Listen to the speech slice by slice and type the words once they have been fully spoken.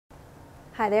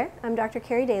Hi there, I'm Dr.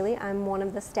 Carrie Daly. I'm one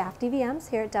of the staff DVMs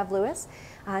here at DLEAH.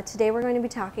 Today we're going to be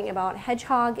talking about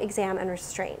hedgehog exam and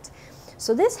restraint.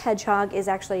 So this hedgehog is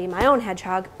actually my own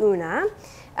hedgehog, Una.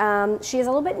 She is a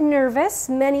little bit nervous.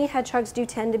 Many hedgehogs do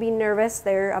tend to be nervous.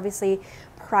 Their obviously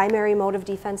primary mode of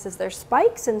defense is their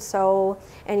spikes, and so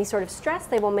any sort of stress,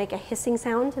 they will make a hissing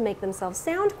sound to make themselves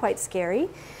sound quite scary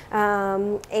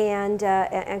and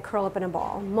curl up in a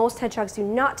ball. Most hedgehogs do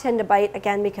not tend to bite,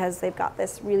 again, because they've got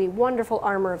this really wonderful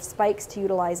armor of spikes to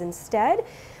utilize instead.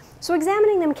 So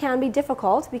examining them can be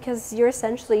difficult because you're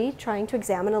essentially trying to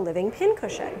examine a living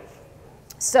pincushion.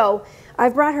 So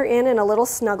I've brought her in a little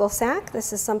snuggle sack.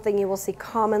 This is something you will see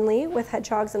commonly with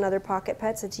hedgehogs and other pocket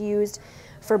pets. It's used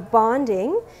for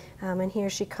bonding, and here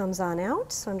she comes on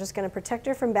out. So I'm just going to protect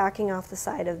her from backing off the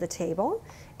side of the table,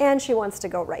 and she wants to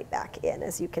go right back in,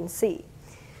 as you can see.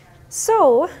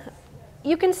 So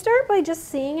you can start by just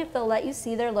seeing if they'll let you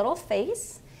see their little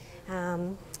face,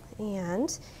 and here,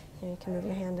 you can move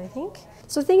your hand, I think.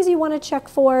 So things you want to check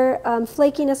for,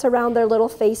 flakiness around their little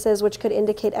faces, which could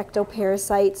indicate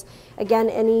ectoparasites. Again,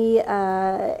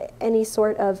 any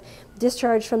sort of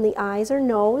discharge from the eyes or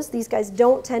nose. These guys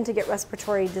don't tend to get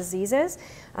respiratory diseases.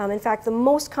 In fact, the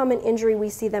most common injury we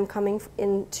see them coming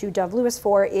into DLEAH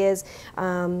for is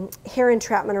hair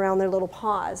entrapment around their little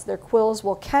paws. Their quills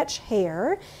will catch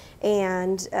hair,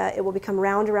 and it will become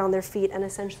round around their feet and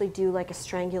essentially do like a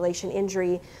strangulation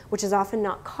injury, which is often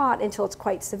not caught until it's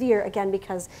quite severe, again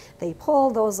because they pull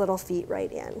those little feet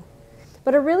right in.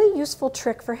 But a really useful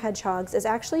trick for hedgehogs is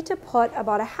actually to put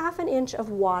about ½ an inch of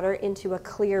water into a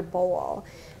clear bowl.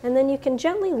 And then you can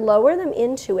gently lower them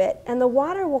into it, and the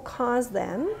water will cause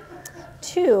them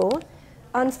to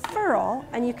unfurl,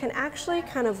 and you can actually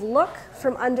kind of look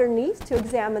from underneath to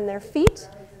examine their feet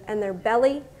and their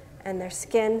belly and their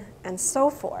skin and so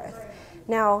forth.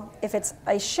 Now, if it's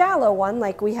a shallow one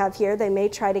like we have here, they may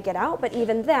try to get out, but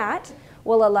even that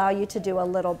will allow you to do a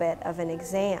little bit of an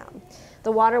exam.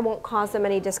 The water won't cause them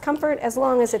any discomfort as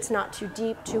long as it's not too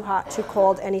deep, too hot, too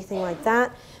cold, anything like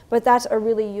that, but that's a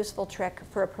really useful trick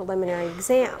for a preliminary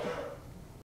exam.